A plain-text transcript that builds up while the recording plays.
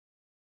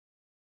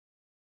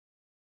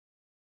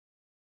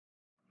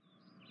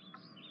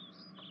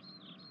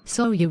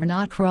So you're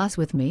not cross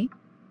with me?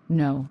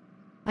 No.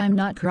 I'm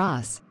not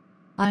cross.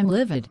 I'm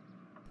livid.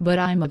 But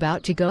I'm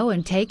about to go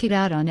and take it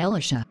out on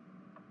Elisha.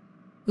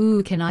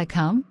 Ooh, can I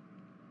come?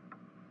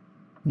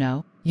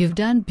 No, you've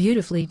done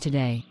beautifully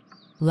today.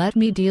 Let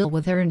me deal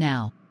with her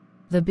now.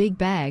 The big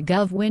bag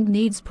of wind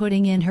needs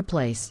putting in her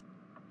place.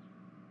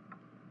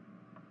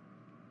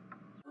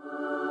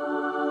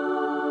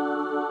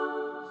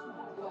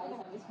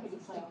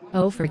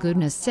 Oh, for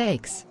goodness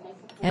sakes.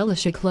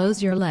 Elisha,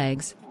 close your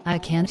legs. I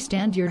can't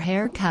stand your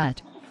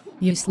haircut.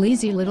 You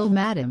sleazy little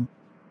madam.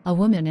 A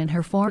woman in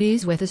her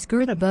 40s with a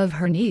skirt above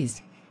her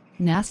knees.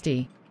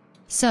 Nasty.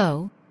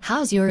 So,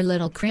 how's your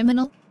little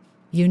criminal?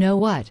 You know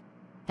what?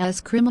 As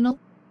criminal?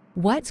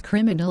 What's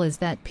criminal is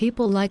that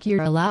people like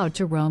you're allowed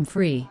to roam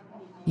free.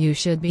 You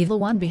should be the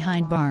one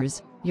behind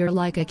bars. You're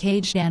like a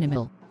caged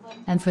animal.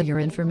 And for your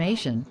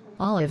information,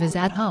 Olive is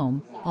at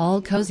home,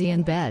 all cozy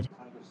in bed,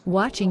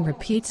 watching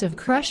repeats of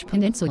Crush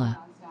Peninsula.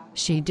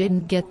 She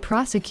didn't get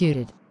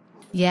prosecuted.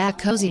 Yeah,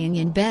 cozying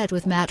in bed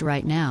with Matt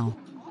right now.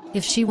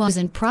 If she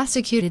wasn't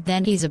prosecuted,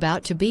 then he's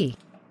about to be.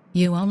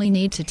 You only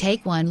need to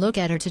take one look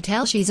at her to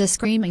tell she's a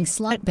screaming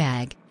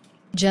slutbag.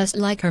 Just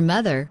like her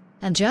mother,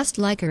 and just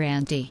like her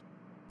auntie.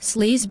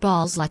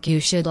 Sleazeballs like you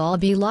should all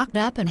be locked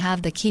up and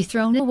have the key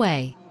thrown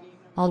away.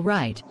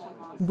 Alright.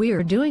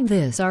 We're doing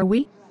this, are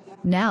we?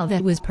 Now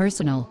that was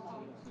personal.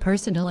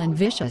 Personal and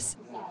vicious.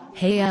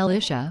 Hey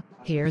Elisha,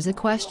 here's a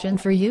question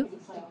for you.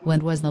 When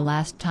was the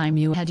last time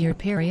you had your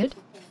period?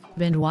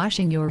 Been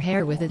washing your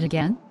hair with it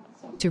again?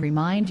 To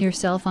remind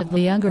yourself of the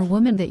younger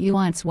woman that you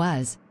once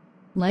was.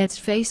 Let's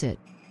face it.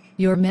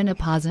 You're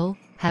menopausal,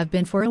 have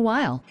been for a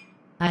while.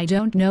 I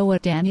don't know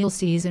what Daniel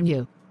sees in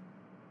you.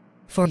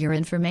 For your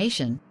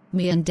information,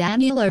 me and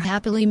Daniel are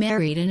happily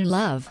married and in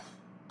love.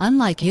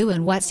 Unlike you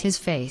and what's his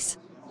face.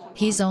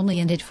 He's only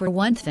in it for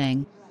one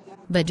thing.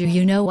 But do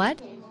you know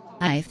what?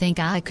 I think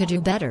I could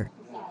do better.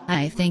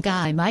 I think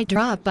I might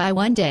drop by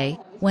one day,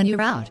 when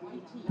you're out.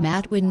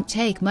 Matt wouldn't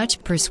take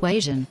much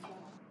persuasion.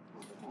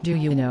 Do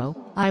you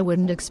know, I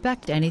wouldn't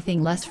expect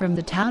anything less from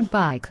the town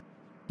bike.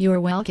 You're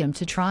welcome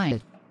to try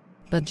it.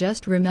 But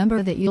just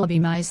remember that you'll be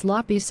my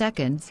sloppy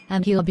seconds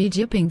and he'll be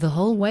jipping the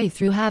whole way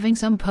through, having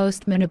some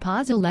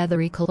post-menopausal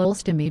leathery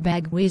colostomy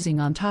bag wheezing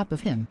on top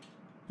of him.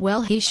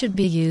 Well, he should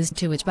be used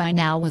to it by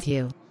now with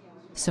you.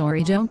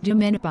 Sorry, don't do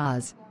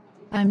menopause.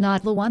 I'm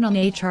not the one on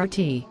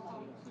HRT.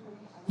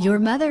 Your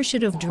mother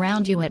should have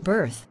drowned you at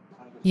birth.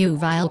 You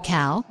vile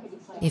cow.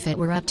 If it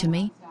were up to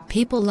me,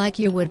 people like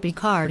you would be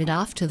carted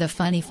off to the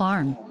funny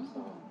farm.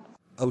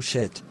 Oh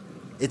shit.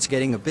 It's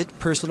getting a bit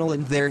personal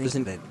in there,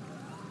 isn't it?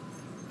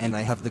 And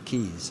I have the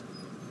keys.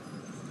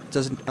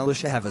 Doesn't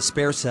Elisha have a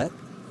spare set?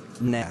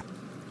 Nah.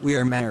 We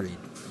are married.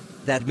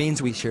 That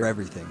means we share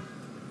everything.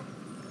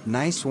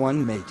 Nice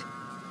one, mate.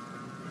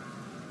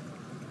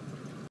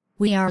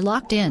 We are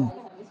locked in.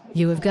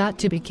 You have got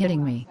to be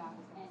kidding me.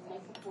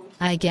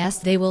 I guess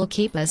they will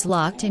keep us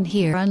locked in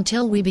here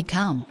until we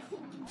become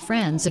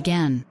friends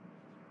again.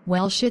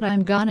 Well shit,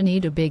 I'm gonna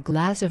need a big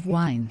glass of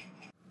wine.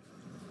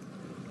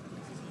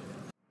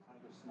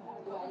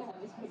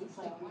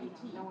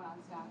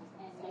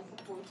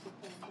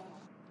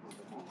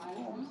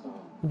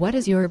 What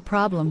is your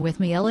problem with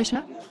me,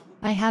 Elisha?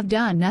 I have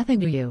done nothing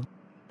to you.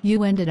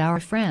 You ended our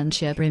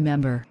friendship,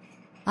 remember?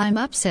 I'm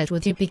upset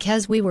with you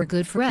because we were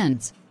good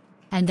friends.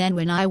 And then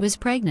when I was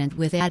pregnant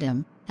with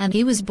Adam, and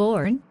he was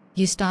born,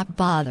 you stopped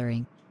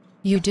bothering.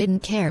 You didn't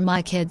care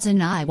my kids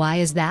and I. Why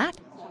is that?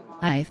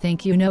 I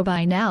think you know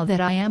by now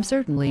that I am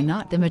certainly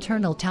not the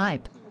maternal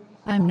type.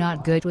 I'm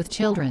not good with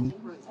children.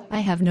 I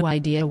have no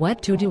idea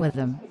what to do with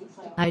them.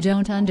 I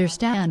don't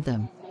understand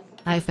them.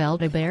 I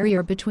felt a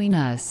barrier between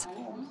us.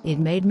 It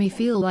made me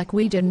feel like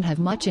we didn't have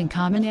much in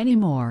common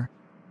anymore.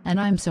 And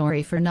I'm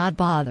sorry for not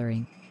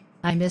bothering.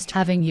 I missed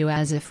having you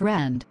as a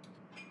friend.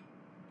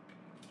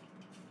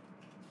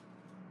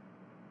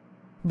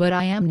 But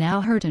I am now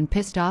hurt and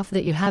pissed off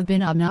that you have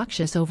been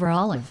obnoxious over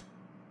Olive.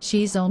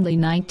 She's only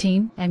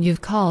 19 and you've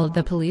called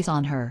the police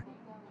on her.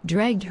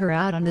 Dragged her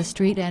out on the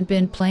street and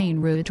been plain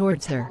rude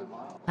towards her.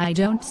 I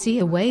don't see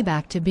a way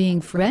back to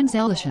being friends,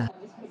 Elisha.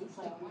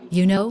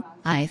 You know,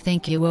 I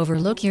think you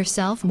overlook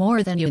yourself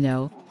more than you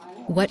know.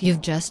 What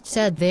you've just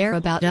said there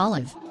about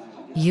Olive.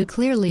 You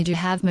clearly do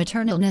have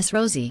maternalness,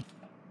 Rosie.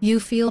 You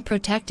feel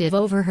protective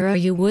over her or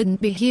you wouldn't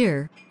be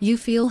here. You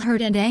feel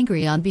hurt and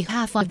angry on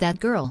behalf of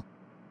that girl.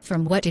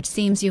 From what it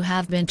seems, you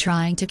have been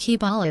trying to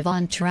keep Olive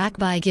on track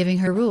by giving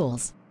her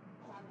rules.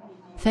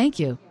 Thank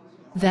you.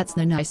 That's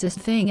the nicest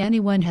thing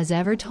anyone has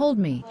ever told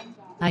me.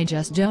 I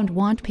just don't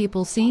want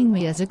people seeing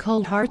me as a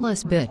cold,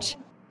 heartless bitch.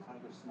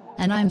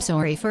 And I'm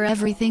sorry for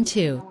everything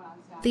too.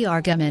 The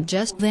argument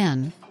just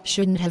then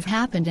shouldn't have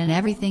happened, and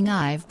everything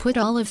I've put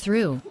Olive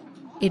through.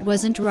 It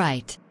wasn't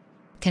right.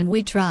 Can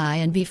we try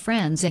and be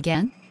friends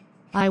again?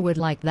 I would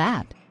like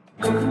that.